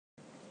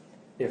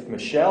If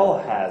Michelle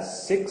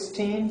has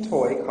 16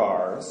 toy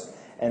cars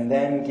and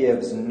then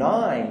gives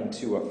 9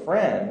 to a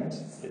friend,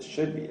 it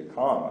should be a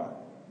comma,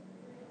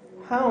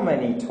 how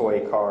many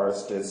toy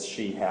cars does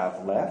she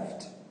have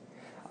left?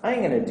 I'm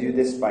going to do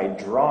this by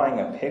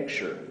drawing a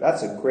picture.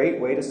 That's a great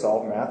way to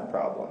solve math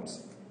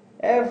problems.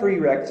 Every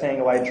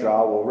rectangle I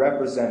draw will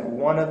represent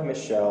one of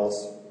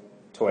Michelle's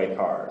toy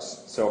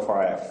cars. So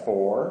far I have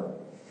 4,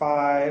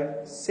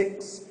 5,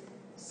 6,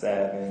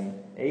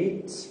 7,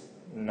 8,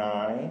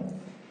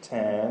 9,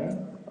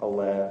 10,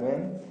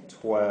 11,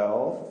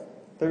 12,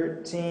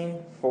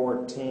 13,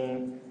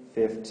 14,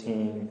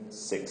 15,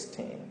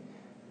 16.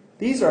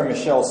 These are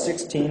Michelle's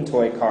 16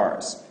 toy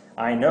cars.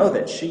 I know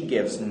that she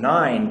gives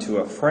 9 to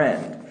a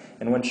friend.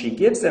 And when she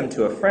gives them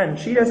to a friend,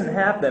 she doesn't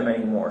have them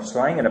anymore. So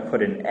I'm going to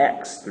put an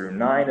X through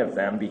 9 of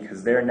them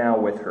because they're now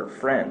with her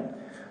friend.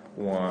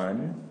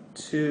 1,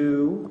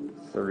 2,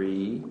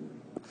 3,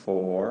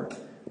 4,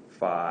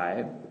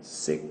 5,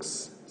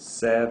 6,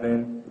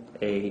 7,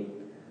 8,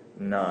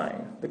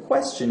 9. The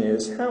question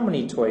is, how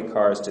many toy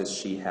cars does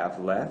she have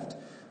left?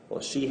 Well,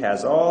 she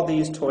has all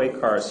these toy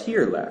cars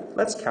here left.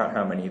 Let's count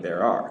how many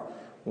there are.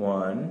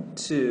 1,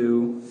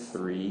 2,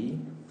 3,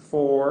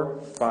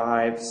 4,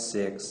 5,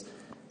 6,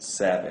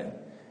 7.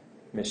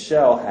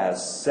 Michelle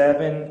has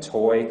 7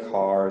 toy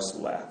cars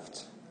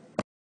left.